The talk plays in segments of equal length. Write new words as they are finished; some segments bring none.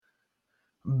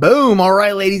Boom. All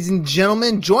right, ladies and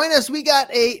gentlemen, join us. We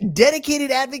got a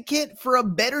dedicated advocate for a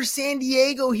better San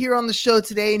Diego here on the show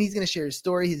today, and he's going to share his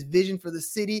story, his vision for the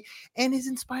city, and his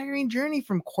inspiring journey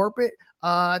from corporate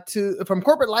life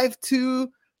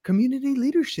to community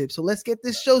leadership. So let's get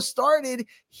this show started.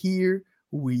 Here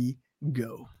we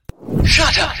go.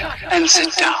 Shut up and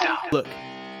sit down. Look,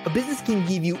 a business can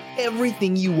give you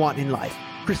everything you want in life: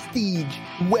 prestige,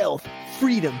 wealth,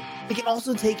 freedom. It can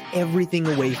also take everything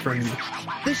away from you.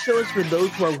 This show is for those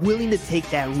who are willing to take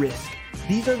that risk.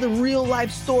 These are the real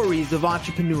life stories of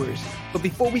entrepreneurs. But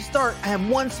before we start, I have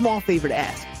one small favor to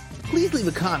ask. Please leave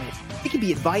a comment. It can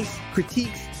be advice,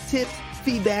 critiques, tips,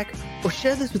 feedback, or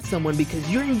share this with someone because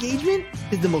your engagement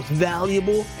is the most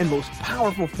valuable and most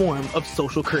powerful form of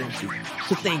social currency.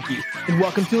 So thank you, and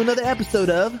welcome to another episode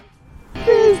of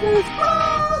Business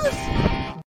Boss.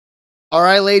 All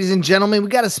right, ladies and gentlemen, we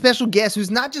got a special guest who's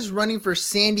not just running for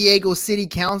San Diego City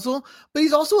Council, but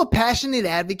he's also a passionate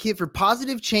advocate for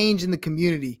positive change in the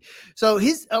community. So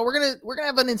we're gonna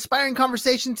have an inspiring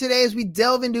conversation today as we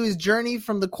delve into his journey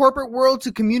from the corporate world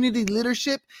to community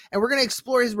leadership, and we're gonna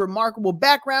explore his remarkable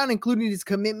background, including his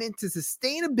commitment to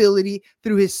sustainability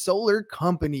through his solar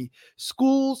company,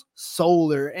 Schools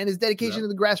Solar, and his dedication to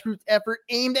the grassroots effort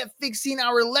aimed at fixing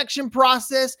our election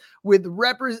process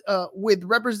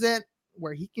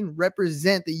where he can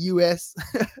represent the U.S.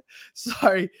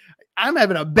 Sorry, I'm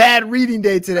having a bad reading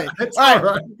day today. All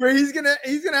right. Where he's gonna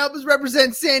help us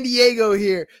represent San Diego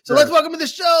here. So let's welcome to the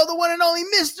show the one and only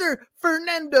Mr.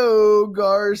 Fernando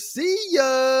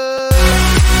Garcia.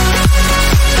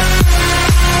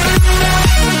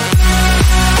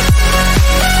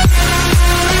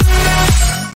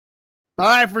 All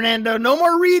right, Fernando, no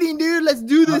more reading, dude. Let's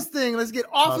do this thing. Let's get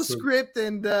off the script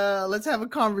and let's have a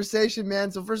conversation, man.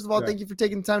 So first of all, thank you for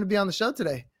taking the time to be on the show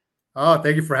today. Oh,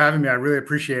 thank you for having me. I really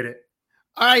appreciate it.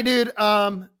 All right, dude.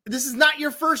 This is not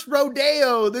your first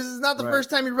rodeo. This is not the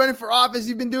first time you're running for office.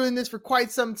 You've been doing this for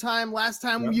quite some time. Last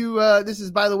time this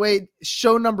is, by the way,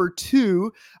 show number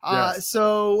 2.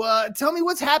 So tell me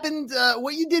what's happened,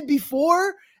 what you did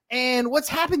before and what's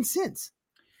happened since.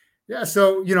 Yeah.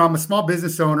 So, I'm a small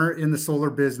business owner in the solar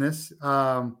business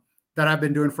that I've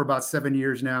been doing for about 7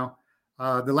 years now.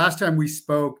 The last time we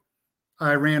spoke,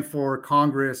 I ran for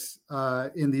Congress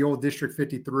in the old District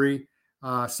 53.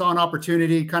 Saw an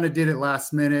opportunity, kind of did it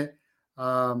last minute,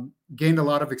 gained a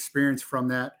lot of experience from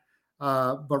that.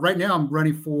 But right now I'm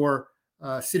running for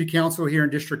City Council here in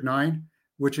District 9,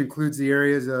 which includes the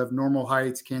areas of Normal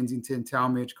Heights, Kensington,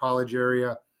 Talmadge, College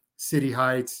area, City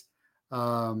Heights,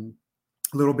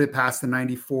 a little bit past the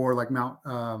 94, like Mount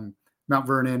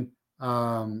Vernon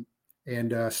and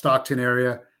Stockton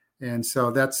area. And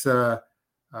so that's the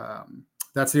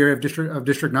area of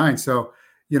District 9. So,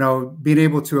 being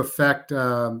able to affect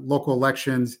local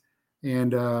elections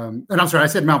and I'm sorry, I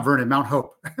said Mount Vernon, Mount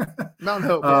Hope. Mount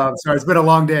Hope. Sorry, it's been a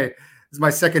long day. It's my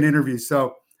second interview.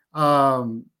 So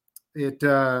and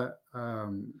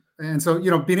so,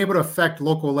 being able to affect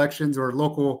local elections or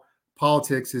local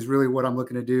politics is really what I'm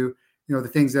looking to do. The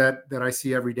things that I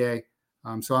see every day.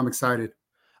 So I'm excited.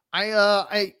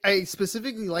 I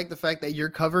specifically like the fact that you're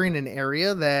covering an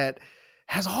area that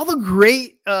has all the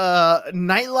great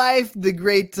nightlife, the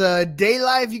great day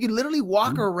life. You can literally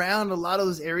walk around a lot of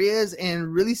those areas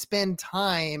and really spend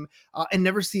time and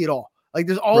never see it all. Like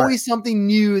there's always something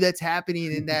new that's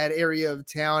happening in that area of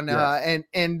town. And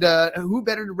who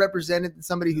better to represent it than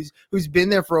somebody who's been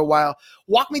there for a while?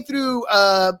 Walk me through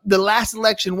the last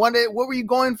election. What were you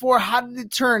going for? How did it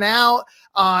turn out?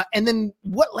 And then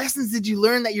what lessons did you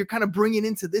learn that you're kind of bringing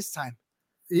into this time?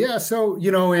 Yeah. So,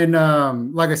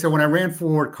 and like I said, when I ran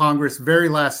for Congress, very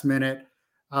last minute,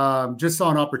 just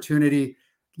saw an opportunity,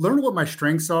 learn what my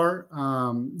strengths are.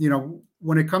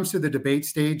 When it comes to the debate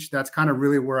stage, that's kind of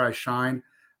really where I shine.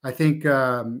 I think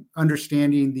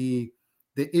understanding the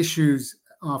issues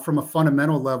from a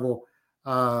fundamental level,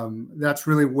 that's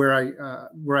really where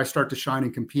I start to shine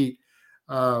and compete.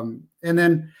 And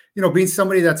then, being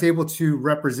somebody that's able to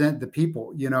represent the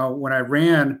people. When I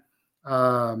ran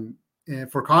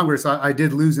for Congress, I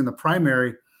did lose in the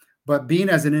primary, but being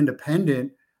as an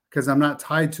independent, because I'm not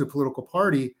tied to a political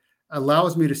party,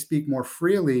 allows me to speak more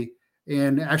freely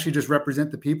and actually just represent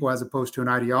the people as opposed to an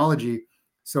ideology.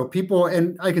 So people,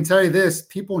 and I can tell you this,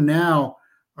 people now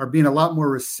are being a lot more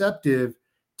receptive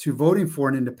to voting for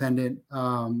an independent,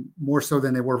 more so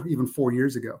than they were even 4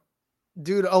 years ago.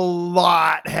 Dude, a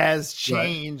lot has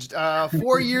changed.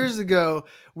 4 years ago,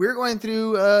 we were going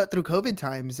through COVID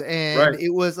times, and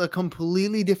it was a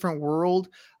completely different world.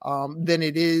 than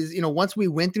it is, once we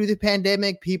went through the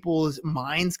pandemic, people's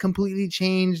minds completely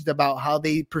changed about how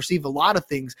they perceive a lot of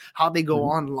things, how they go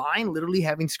online. Literally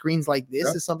having screens like this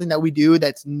is something that we do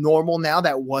that's normal now,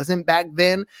 that wasn't back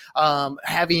then.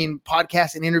 Having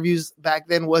podcasts and interviews back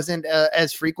then wasn't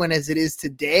as frequent as it is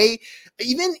today.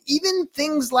 Even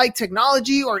things like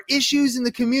technology or issues in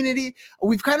the community,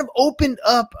 we've kind of opened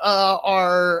up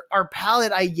our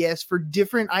palette, I guess, for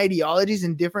different ideologies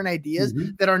and different ideas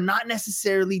that are not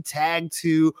necessarily tagged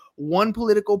to one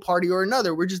political party or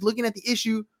another. We're just looking at the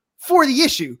issue for the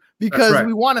issue because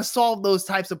we want to solve those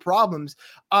types of problems.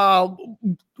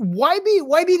 Why be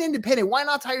an independent? Why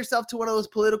not tie yourself to one of those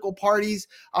political parties?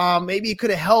 Maybe it could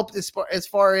have helped as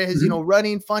far as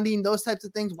running, funding, those types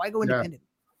of things. Why go independent?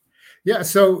 Yeah.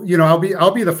 So,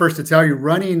 I'll be the first to tell you,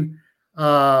 running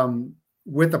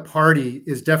with a party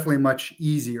is definitely much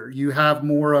easier. You have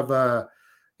more of a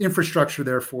infrastructure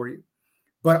there for you.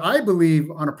 But I believe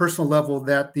on a personal level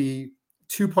that the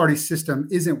two-party system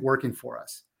isn't working for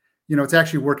us. It's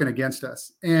actually working against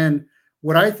us. And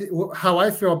how I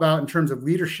feel about in terms of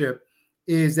leadership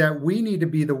is that we need to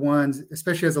be the ones,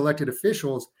 especially as elected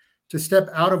officials, to step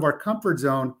out of our comfort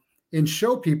zone and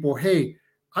show people, hey,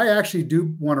 I actually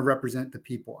do want to represent the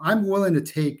people. I'm willing to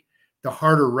take the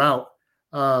harder route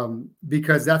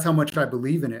because that's how much I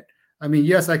believe in it. I mean,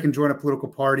 yes, I can join a political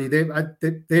party.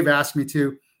 They've asked me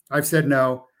to. I've said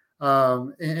no.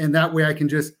 And that way I can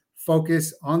just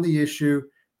focus on the issue,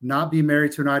 not be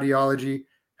married to an ideology,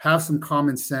 have some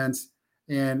common sense,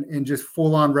 and just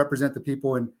full on represent the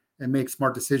people and make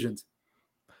smart decisions.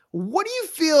 What do you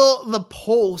feel the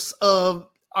pulse of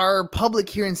our public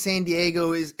here in San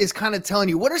Diego is kind of telling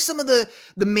you? What are some of the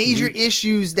major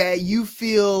issues that you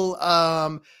feel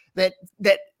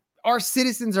that our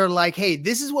citizens are like, hey,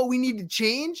 this is what we need to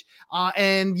change,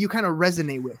 and you kind of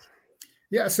resonate with?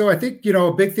 Yeah, so I think,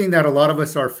 a big thing that a lot of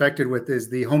us are affected with is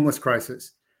the homeless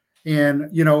crisis. And,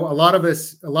 a lot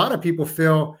of people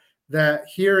feel that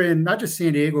here in not just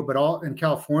San Diego, but all in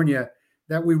California,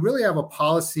 that we really have a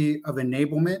policy of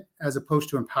enablement as opposed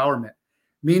to empowerment,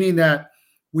 meaning that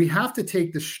we have to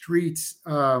take the streets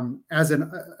as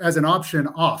an option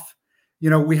off.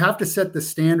 We have to set the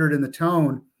standard and the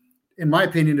tone, in my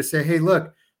opinion, to say, hey,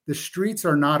 look, the streets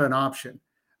are not an option.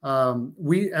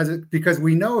 Because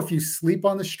we know if you sleep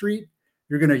on the street,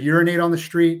 you're going to urinate on the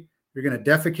street, you're going to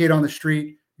defecate on the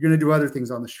street, you're going to do other things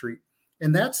on the street.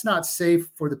 And that's not safe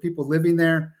for the people living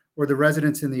there or the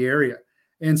residents in the area.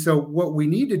 And so what we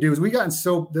need to do is we've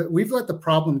let the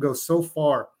problem go so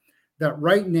far that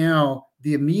right now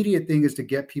the immediate thing is to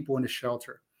get people into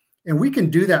shelter. And we can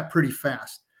do that pretty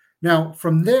fast. Now,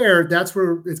 from there, that's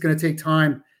where it's going to take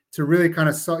time to really kind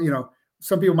of,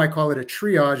 some people might call it a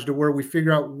triage, to where we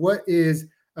figure out what is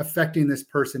affecting this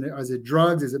person. Is it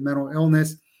drugs? Is it mental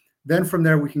illness? Then from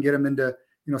there, we can get them into,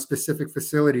 specific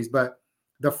facilities. But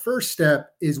the first step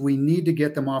is we need to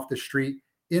get them off the street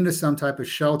into some type of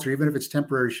shelter, even if it's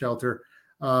temporary shelter,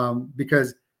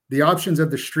 because the options of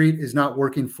the street is not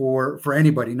working for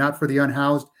anybody, not for the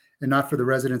unhoused and not for the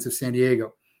residents of San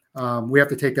Diego. We have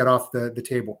to take that off the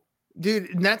table. Dude,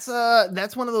 that's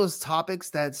one of those topics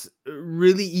that's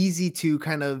really easy to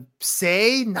kind of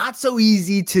say, not so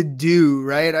easy to do,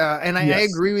 right? And I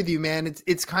agree with you, man.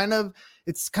 It's kind of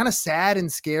sad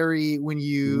and scary when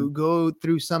you go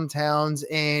through some towns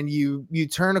and you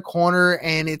turn a corner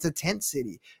and it's a tent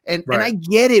city. And I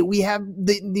get it. We have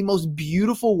the most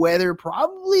beautiful weather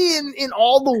probably in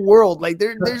all the world. Like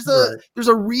there's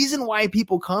a reason why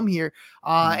people come here.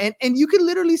 And you could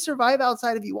literally survive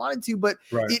outside if you wanted to, but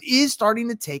it is starting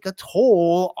to take a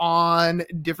toll on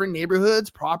different neighborhoods,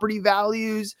 property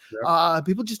values.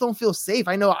 People just don't feel safe.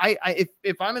 I know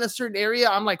if I'm in a certain area,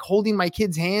 I'm like holding my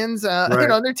kids' hands.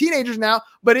 They're teenagers now,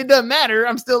 but it doesn't matter.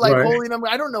 I'm still like holding them.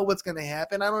 I don't know what's going to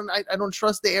happen. I don't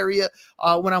trust the area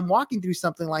when I'm walking through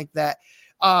something like that.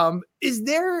 Is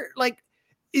there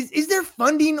is there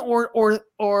funding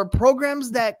or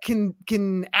programs that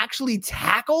can actually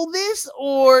tackle this,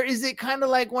 or is it kind of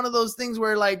like one of those things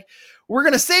where like we're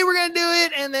gonna say we're gonna do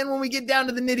it, and then when we get down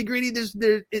to the nitty gritty,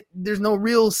 there's no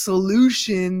real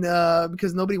solution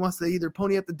because nobody wants to either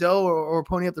pony up the dough or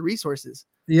pony up the resources?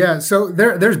 Yeah, so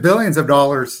there's billions of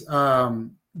dollars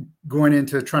going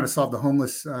into trying to solve the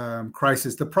homeless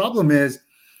crisis. The problem is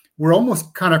we're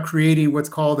almost kind of creating what's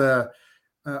called a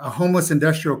homeless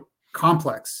industrial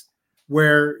complex,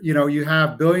 where you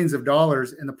have billions of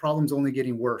dollars and the problem's only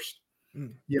getting worse.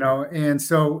 And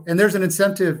there's an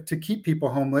incentive to keep people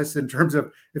homeless in terms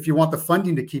of if you want the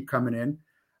funding to keep coming in.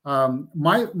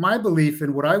 My belief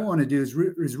and what I want to do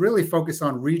is really focus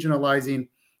on regionalizing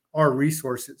our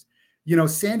resources.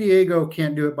 San Diego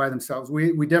can't do it by themselves.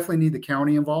 We definitely need the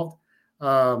county involved.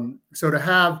 So to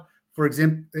have, for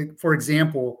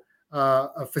example,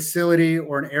 a facility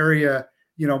or an area,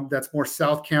 that's more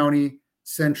South County,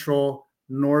 Central,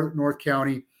 North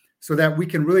County, so that we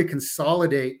can really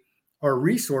consolidate our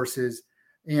resources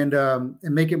and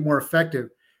make it more effective.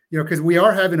 Because we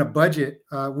are having a budget.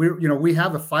 We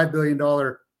have a $1 billion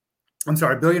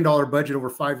budget over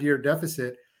 5-year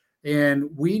deficit, and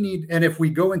if we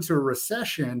go into a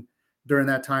recession during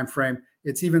that time frame,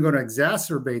 it's even going to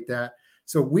exacerbate that.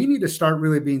 So we need to start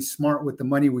really being smart with the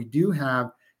money we do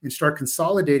have and start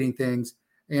consolidating things,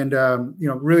 and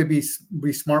really be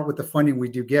smart with the funding we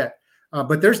do get.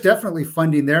 But there's definitely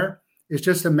funding there. It's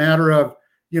just a matter of,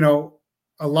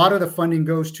 a lot of the funding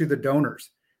goes to the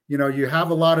donors. You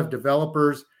have a lot of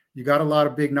developers, you got a lot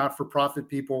of big not-for-profit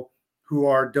people who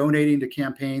are donating to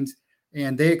campaigns,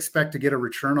 and they expect to get a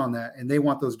return on that, and they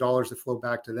want those dollars to flow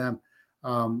back to them,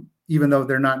 even though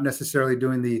they're not necessarily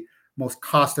doing the most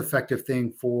cost-effective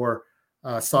thing for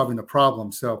solving the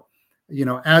problem. So,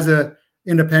 as a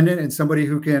independent and somebody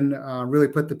who can really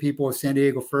put the people of San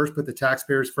Diego first, put the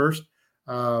taxpayers first,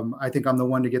 I think I'm the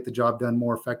one to get the job done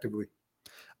more effectively.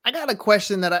 I got a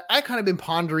question that I kind of been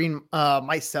pondering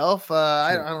myself. Sure.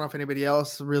 I don't know if anybody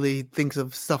else really thinks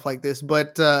of stuff like this,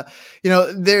 but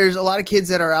there's a lot of kids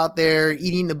that are out there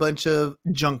eating a bunch of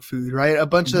junk food, right? A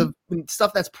bunch of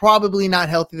stuff that's probably not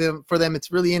healthy for them.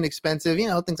 It's really inexpensive,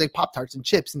 things like Pop-Tarts and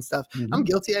chips and stuff. I'm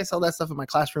guilty. I sell that stuff in my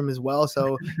classroom as well.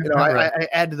 So, right. I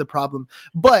add to the problem.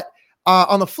 But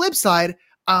on the flip side,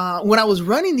 when I was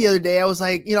running the other day, I was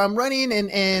like, I'm running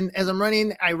and as I'm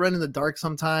running, I run in the dark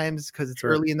sometimes because it's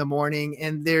early in the morning,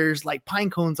 and there's like pine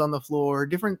cones on the floor,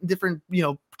 different,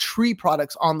 tree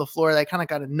products on the floor that I kind of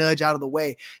got to nudge out of the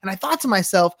way. And I thought to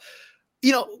myself,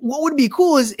 what would be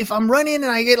cool is if I'm running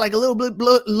and I get like a little bit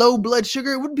low blood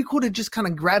sugar, it would be cool to just kind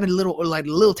of grab a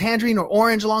little tangerine or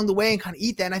orange along the way and kind of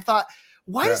eat that. And I thought,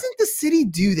 why doesn't the city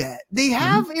do that? They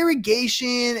have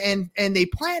irrigation and they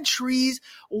plant trees.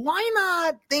 Why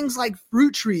not things like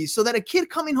fruit trees, so that a kid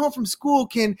coming home from school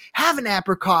can have an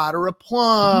apricot or a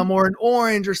plum or an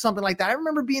orange or something like that? I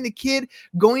remember being a kid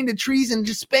going to trees and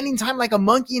just spending time like a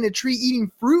monkey in a tree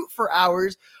eating fruit for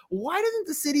hours. Why doesn't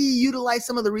the city utilize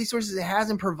some of the resources it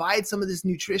has and provide some of this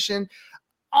nutrition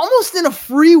almost in a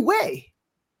free way?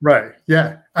 Right.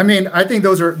 Yeah. I mean, I think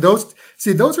those are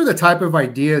the type of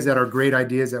ideas that are great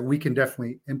ideas that we can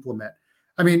definitely implement.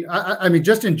 I mean,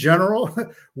 just in general,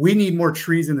 we need more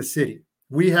trees in the city.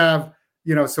 We have,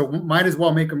 so might as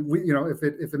well make them,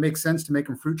 if it makes sense to make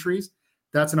them fruit trees,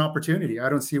 that's an opportunity. I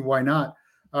don't see why not.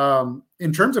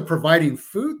 In terms of providing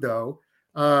food, though,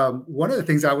 one of the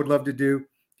things I would love to do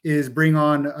is bring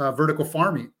on vertical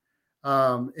farming.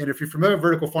 And if you're familiar with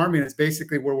vertical farming, it's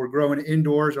basically where we're growing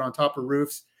indoors or on top of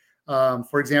roofs.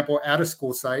 For example, at a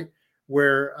school site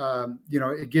where,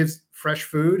 it gives fresh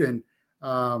food and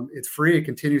it's free, it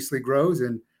continuously grows.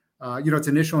 And, it's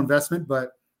initial investment.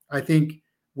 But I think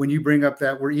when you bring up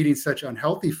that we're eating such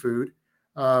unhealthy food,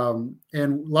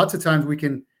 and lots of times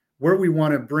where we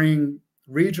want to bring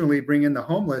in the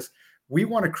homeless, we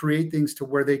want to create things to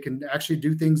where they can actually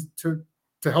do things to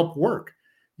help work,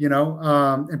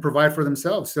 and provide for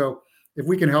themselves. So if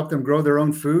we can help them grow their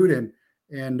own food and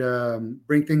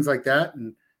bring things like that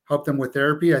and help them with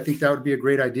therapy, I think that would be a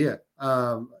great idea.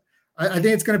 I think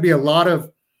it's going to be a lot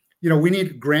of, we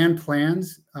need grand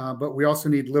plans, but we also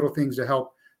need little things to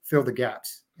help fill the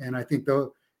gaps. And I think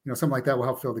something like that will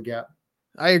help fill the gap.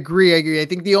 I agree. I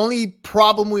think the only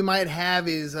problem we might have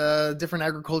is different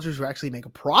agricultures who actually make a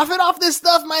profit off this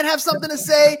stuff might have something to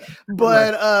say.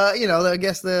 But, I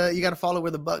guess you got to follow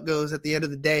where the buck goes at the end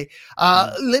of the day.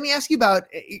 Let me ask you about,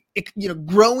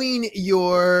 growing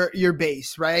your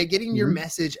base, right? Getting your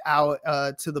message out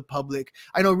to the public.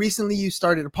 I know recently you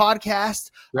started a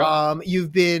podcast. Yep.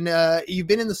 You've been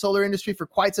in the solar industry for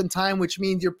quite some time, which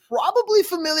means you're probably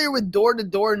familiar with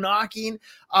door-to-door knocking.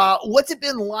 What's it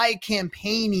been like campaigning?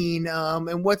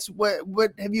 And what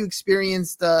have you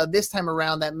experienced this time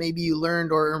around that maybe you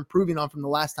learned or are improving on from the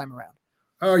last time around?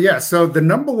 Oh yeah. So the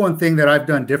number one thing that I've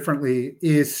done differently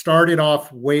is started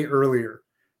off way earlier,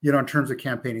 in terms of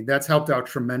campaigning. That's helped out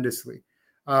tremendously.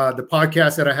 The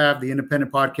podcast that I have, the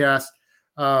independent podcast,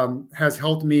 has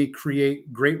helped me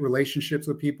create great relationships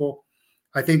with people.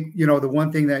 I think, the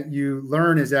one thing that you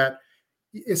learn is that,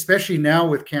 especially now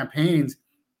with campaigns,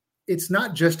 it's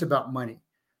not just about money.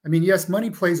 I mean, yes,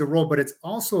 money plays a role, but it's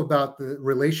also about the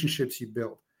relationships you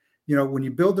build. When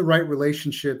you build the right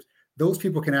relationships, those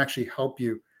people can actually help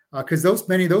you because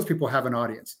many of those people have an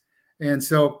audience. And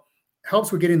so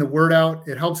helps with getting the word out.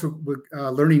 It helps with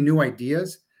learning new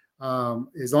ideas.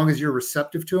 as long as you're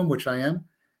receptive to them, which I am.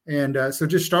 And so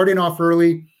just starting off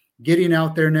early, getting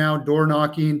out there now, door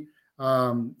knocking,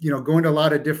 going to a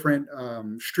lot of different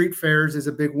street fairs is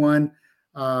a big one.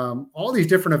 All these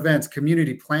different events,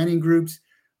 community planning groups,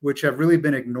 which have really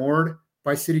been ignored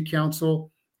by city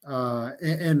council,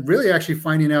 and really actually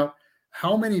finding out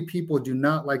how many people do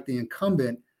not like the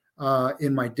incumbent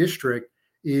in my district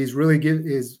is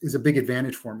a big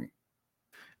advantage for me.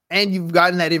 And you've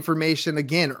gotten that information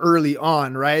again early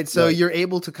on, right? So Right. you're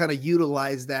able to kind of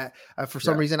utilize that. For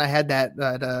some reason, I had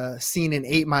that scene in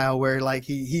 8 Mile where like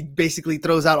he basically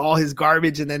throws out all his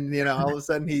garbage, and then all of a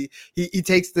sudden he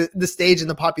takes the stage and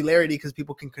the popularity because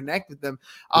people can connect with them.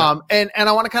 And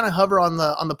I want to kind of hover on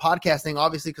the podcast thing,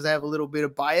 obviously, because I have a little bit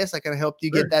of bias. I kind of helped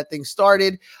you get that thing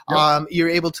started. You're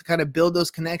able to kind of build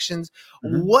those connections.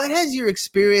 Mm-hmm. What has your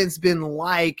experience been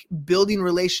like building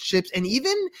relationships and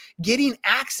even getting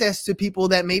access to people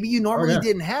that maybe you normally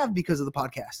didn't have because of the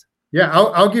podcast? Yeah,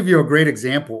 I'll give you a great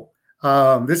example.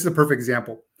 This is a perfect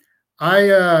example.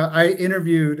 I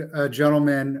interviewed a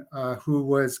gentleman who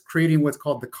was creating what's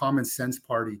called the Common Sense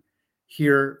Party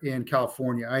here in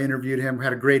California. I interviewed him,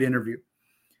 had a great interview.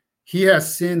 He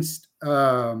has since,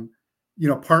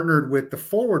 partnered with the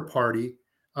Forward Party,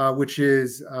 which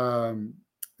is,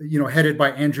 headed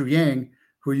by Andrew Yang,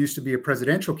 who used to be a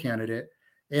presidential candidate.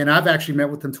 And I've actually met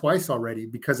with him twice already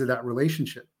because of that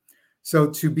relationship. So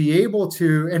to be able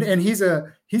to, and he's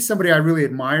somebody I really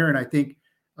admire. And I think,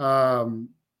 I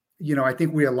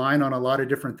think we align on a lot of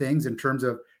different things in terms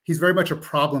of, he's very much a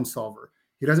problem solver.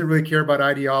 He doesn't really care about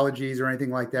ideologies or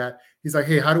anything like that. He's like,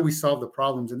 hey, how do we solve the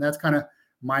problems? And that's kind of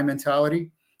my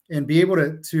mentality. And be able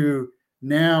to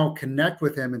now connect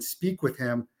with him and speak with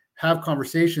him, have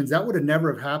conversations, that would have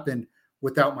never have happened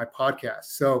without my podcast.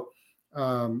 So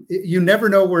you never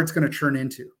know where it's going to turn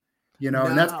into,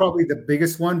 and that's probably the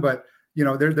biggest one, but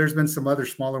there's been some other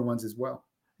smaller ones as well.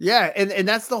 Yeah. And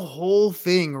that's the whole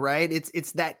thing, right?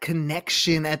 It's that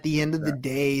connection at the end of the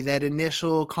day, that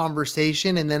initial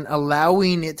conversation, and then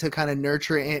allowing it to kind of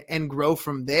nurture and grow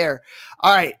from there.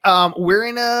 All right. We're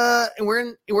in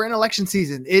election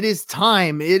season. It is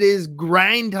time. It is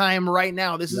grind time right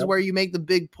now. This is where you make the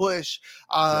big push.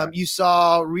 You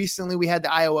saw recently we had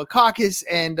the Iowa caucus,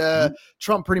 and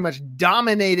Trump pretty much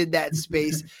dominated that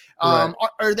space.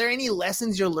 Are there any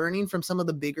lessons you're learning from some of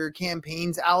the bigger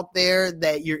campaigns out there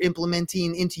that you're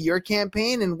implementing into your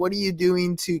campaign? And what are you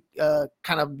doing to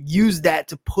kind of use that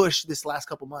to push this last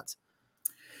couple months?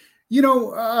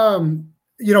 For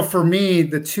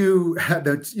me,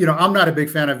 I'm not a big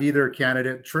fan of either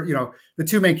candidate. The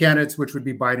two main candidates, which would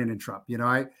be Biden and Trump.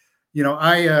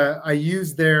 I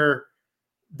use their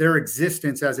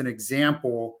existence as an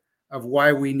example of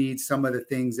why we need some of the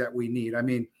things that we need. I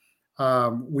mean,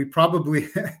 we probably,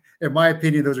 in my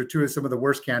opinion, those are two of some of the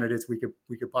worst candidates we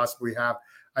could possibly have.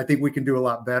 I think we can do a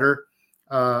lot better.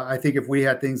 I think if we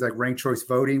had things like ranked choice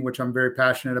voting, which I'm very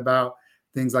passionate about,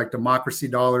 things like democracy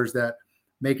dollars that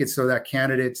make it so that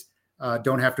candidates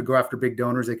don't have to go after big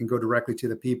donors, they can go directly to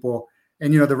the people.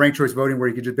 And the ranked choice voting, where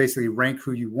you can just basically rank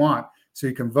who you want, so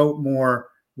you can vote more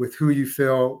with who you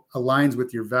feel aligns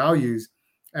with your values,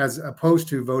 as opposed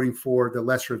to voting for the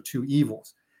lesser of two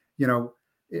evils.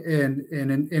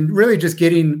 And really just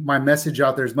getting my message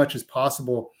out there as much as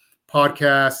possible.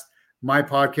 Podcasts, my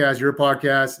podcast, your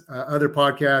podcast, other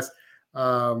podcasts,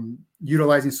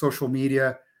 utilizing social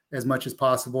media as much as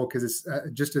possible, because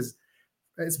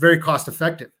it's very cost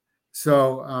effective.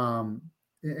 So,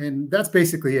 and that's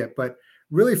basically it. But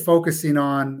really focusing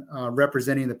on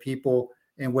representing the people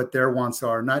and what their wants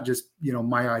are, not just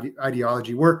my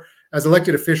ideology. We're, as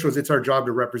elected officials, it's our job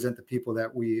to represent the people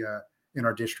that we in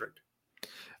our district.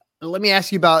 Let me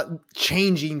ask you about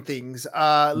changing things.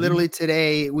 Literally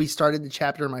today, we started the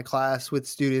chapter in my class with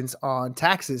students on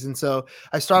taxes. And so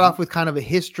I start off with kind of a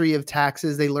history of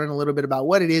taxes. They learn a little bit about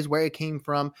what it is, where it came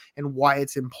from, and why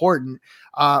it's important.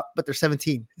 But they're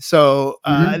 17. So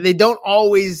they don't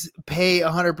always pay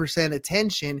 100%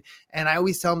 attention. And I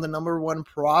always tell them the number one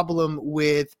problem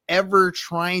with ever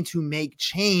trying to make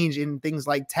change in things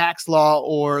like tax law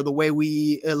or the way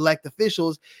we elect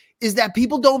officials is that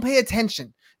people don't pay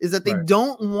attention. Is that they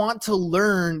don't want to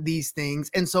learn these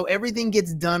things. And so everything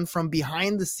gets done from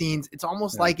behind the scenes. It's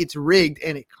almost like it's rigged,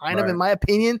 and it kind of, in my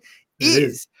opinion,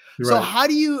 is. So how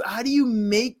do you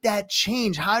make that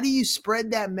change? How do you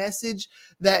spread that message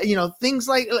that, things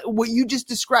like what you just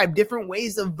described, different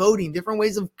ways of voting, different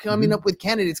ways of coming up with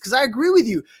candidates? Because I agree with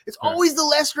you. It's always the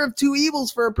lesser of two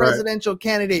evils for a presidential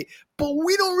candidate. But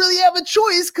we don't really have a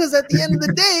choice, because at the end of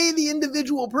the day, the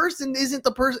individual person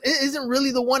isn't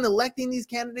really the one electing these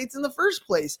candidates in the first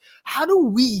place. How do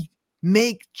we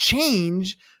make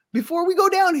change before we go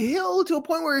downhill to a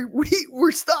point where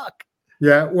we're stuck.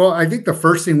 Yeah. Well, I think the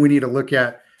first thing we need to look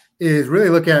at is really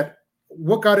look at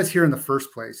what got us here in the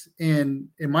first place. And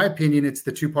in my opinion, it's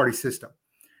the two-party system.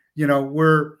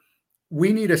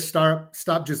 We need to stop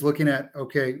just looking at,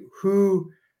 okay,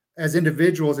 who as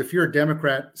individuals, if you're a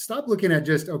Democrat, stop looking at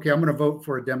just, okay, I'm going to vote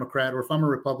for a Democrat, or if I'm a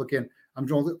Republican,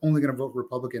 I'm only going to vote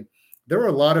Republican. There are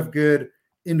a lot of good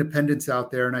independents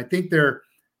out there. And I think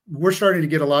we're starting to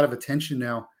get a lot of attention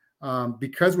now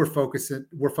because we're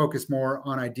focused more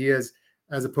on ideas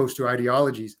as opposed to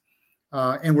ideologies.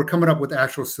 And we're coming up with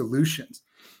actual solutions.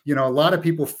 A lot of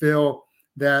people feel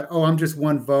that, oh, I'm just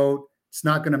one vote. It's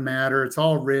not going to matter. It's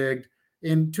all rigged.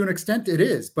 And to an extent it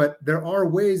is, but there are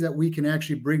ways that we can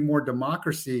actually bring more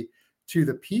democracy to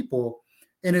the people.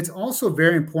 And it's also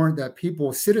very important that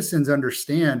citizens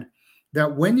understand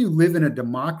that when you live in a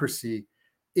democracy,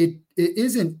 it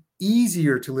isn't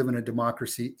easier to live in a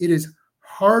democracy. It is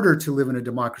harder to live in a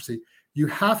democracy. You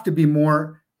have to be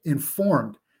more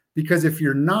informed, because if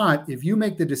you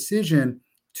make the decision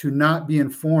to not be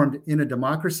informed in a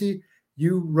democracy,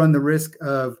 you run the risk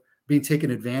of being taken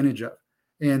advantage of.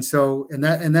 And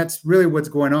that's really what's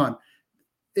going on.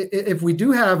 If we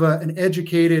do have an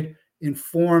educated,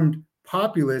 informed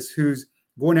populace who's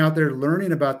going out there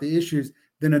learning about the issues,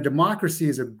 then a democracy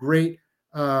is a great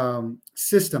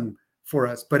system for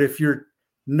us. But if you're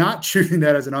not choosing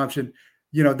that as an option,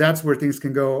 that's where things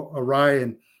can go awry,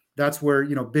 and that's where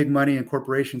big money and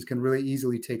corporations can really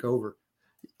easily take over.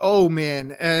 Oh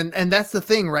man, and that's the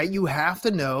thing, right? You have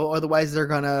to know, otherwise they're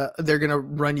gonna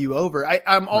run you over. I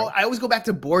always go back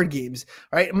to board games,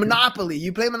 right? Monopoly.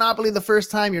 You play Monopoly the first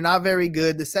time, you're not very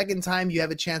good. The second time, you have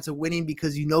a chance of winning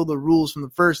because you know the rules from the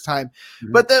first time.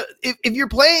 Mm-hmm. But if you're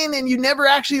playing and you never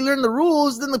actually learn the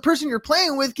rules, then the person you're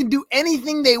playing with can do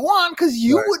anything they want because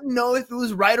you wouldn't know if it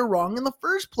was right or wrong in the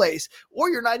first place, or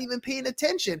you're not even paying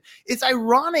attention. It's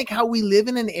ironic how we live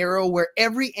in an era where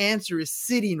every answer is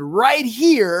sitting right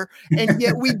here. And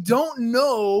yet we don't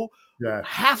know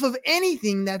half of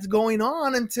anything that's going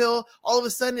on until all of a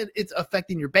sudden it's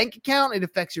affecting your bank account. It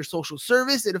affects your social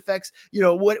service. It affects,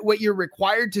 what you're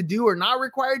required to do or not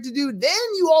required to do.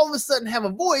 Then you all of a sudden have a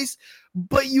voice,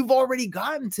 but you've already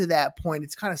gotten to that point.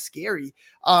 It's kind of scary.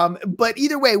 But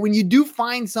either way, when you do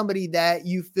find somebody that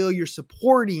you feel you're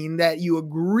supporting, that you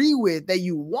agree with, that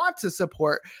you want to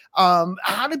support,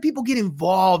 how do people get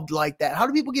involved like that? How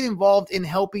do people get involved in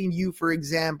helping you, for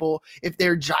example, if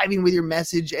they're jiving with your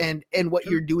message and what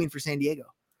you're doing for San Diego?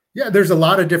 Yeah, there's a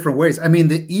lot of different ways. I mean,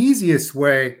 the easiest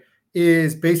way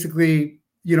is basically,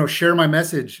 share my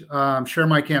message, share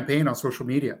my campaign on social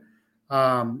media.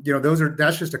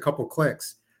 That's just a couple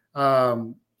clicks,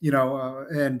 or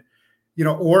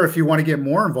if you want to get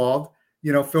more involved,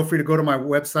 feel free to go to my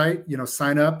website,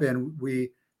 sign up, and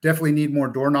we definitely need more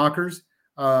door knockers.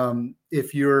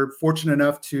 If you're fortunate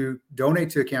enough to donate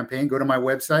to a campaign, go to my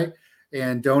website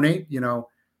and donate, $10,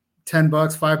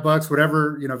 $5,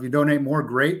 whatever, if you donate more,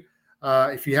 great.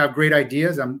 If you have great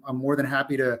ideas, I'm more than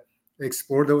happy to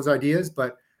explore those ideas,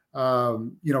 but,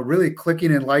 really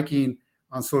clicking and liking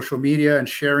on social media and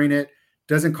sharing it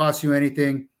doesn't cost you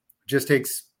anything. Just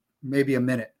takes maybe a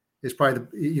minute. Is probably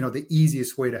the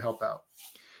easiest way to help out.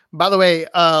 By the way,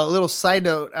 a little side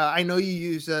note, I know you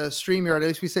use StreamYard. At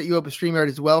least we set you up a StreamYard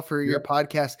as well for your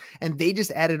podcast. And they just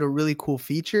added a really cool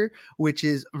feature, which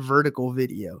is vertical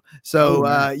video.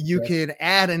 So you can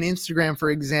add an Instagram,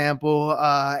 for example,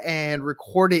 and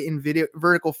record it in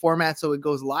vertical format. So it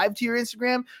goes live to your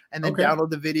Instagram and then download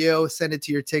the video, send it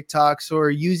to your TikToks,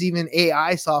 or use even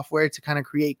AI software to kind of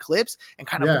create clips and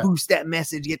kind of boost that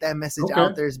message, get that message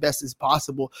out there as best as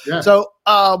possible. Yeah. So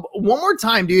one more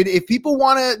time, dude, if people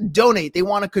want to donate, they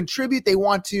want to contribute, they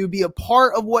want to be a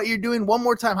part of what you're doing, one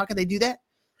more time, how can they do that?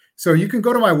 So you can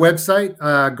go to my website,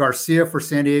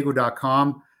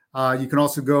 garciaforsandiego.com. You can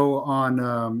also go on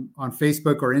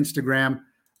Facebook or Instagram,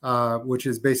 which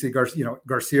is basically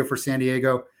Garcia for San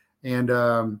Diego,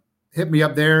 and hit me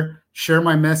up there, share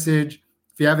my message.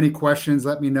 If you have any questions,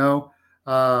 let me know.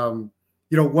 One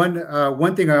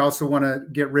thing I also want to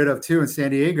get rid of too in San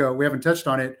Diego, we haven't touched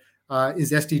on it,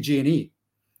 is SDG&E.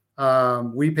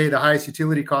 We pay the highest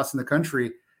utility costs in the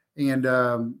country, and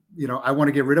I want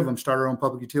to get rid of them, start our own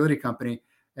public utility company,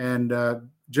 and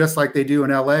just like they do in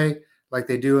LA, like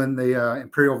they do in the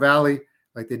Imperial Valley,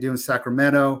 like they do in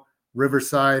Sacramento,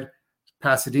 Riverside,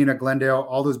 Pasadena, Glendale,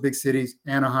 all those big cities,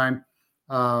 Anaheim.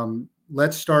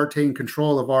 Let's start taking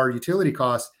control of our utility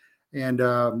costs and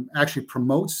actually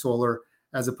promote solar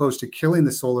as opposed to killing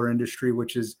the solar industry,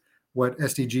 which is what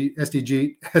SDG&E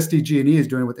is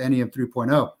doing with NEM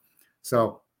 3.0.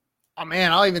 So Oh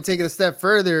man, I'll even take it a step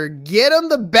further. Get them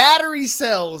the battery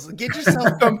cells. Get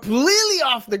yourself completely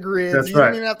off the grid. That's So you right.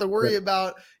 don't even have to worry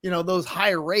about, those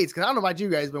higher rates. Cause I don't know about you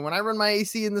guys, but when I run my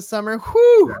AC in the summer,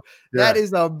 whew, that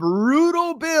is a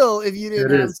brutal bill if you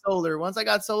didn't have solar. Once I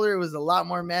got solar, it was a lot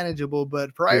more manageable.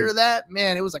 But prior to that,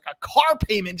 man, it was like a car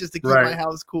payment just to keep my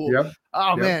house cool. Yep.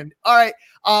 Oh man. All right.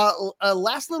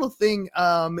 Last little thing.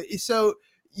 So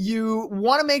you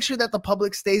want to make sure that the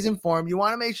public stays informed. You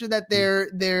want to make sure that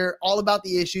they're all about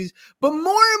the issues. But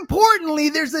more importantly,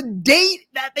 there's a date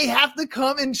that they have to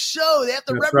come and show. They have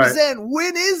to represent. Right.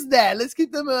 When is that? Let's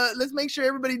keep them. Let's make sure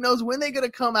everybody knows when they're going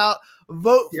to come out,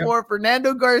 vote for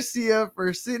Fernando Garcia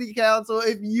for city council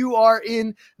if you are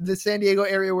in the San Diego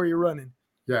area where you're running.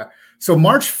 Yeah. So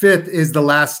March 5th is the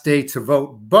last day to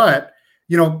vote, but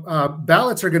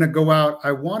ballots are going to go out,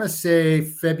 I want to say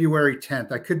February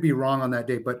 10th. I could be wrong on that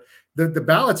date, but the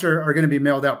ballots are going to be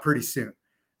mailed out pretty soon.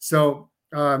 So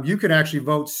you can actually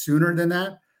vote sooner than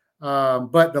that.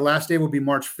 But the last day will be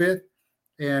March 5th.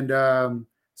 And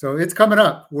so it's coming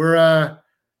up.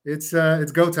 It's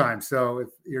go time. So if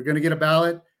you're going to get a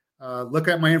ballot, look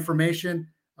at my information,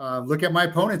 look at my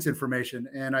opponent's information.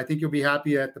 And I think you'll be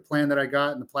happy at the plan that I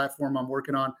got and the platform I'm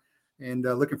working on. And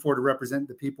looking forward to represent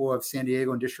the people of San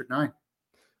Diego and District 9.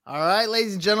 All right,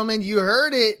 ladies and gentlemen, you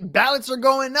heard it. Ballots are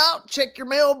going out. Check your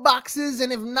mailboxes.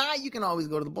 And if not, you can always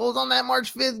go to the polls on that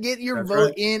March 5th. Get your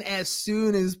vote in as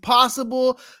soon as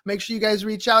possible. Make sure you guys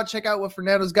reach out. Check out what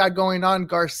Fernando's got going on.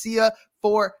 Garcia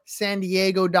for San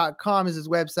Diego.com is his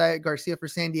website.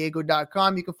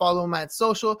 GarciaForSanDiego.com. You can follow him at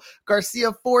social.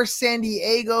 Garcia for San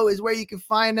Diego is where you can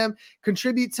find him.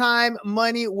 Contribute time,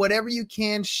 money, whatever you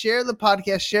can. Share the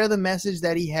podcast, share the message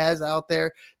that he has out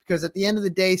there. Because at the end of the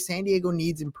day, San Diego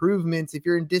needs improvements. If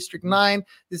you're in District 9,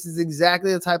 this is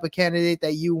exactly the type of candidate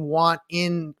that you want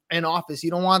in an office.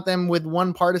 You don't want them with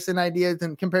one partisan idea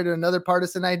compared to another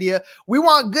partisan idea. We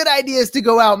want good ideas to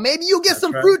go out. Maybe you'll get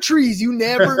some fruit trees. You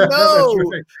never know.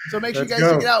 So make sure you guys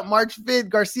check it out. March 5th,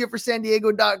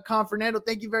 GarciaForSanDiego.com. Fernando,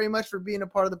 thank you very much for being a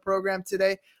part of the program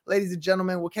today. Ladies and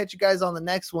gentlemen, we'll catch you guys on the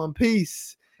next one.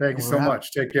 Peace. Thank you so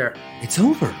much. Take care. It's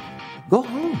over. Go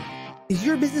home. Is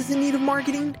your business in need of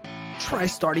marketing? Try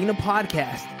starting a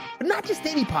podcast, but not just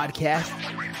any podcast.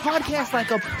 Podcast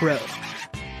like a pro.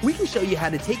 We can show you how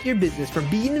to take your business from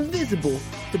being invisible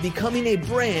to becoming a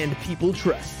brand people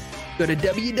trust. Go to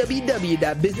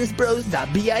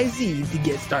www.businessbros.biz to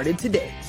get started today.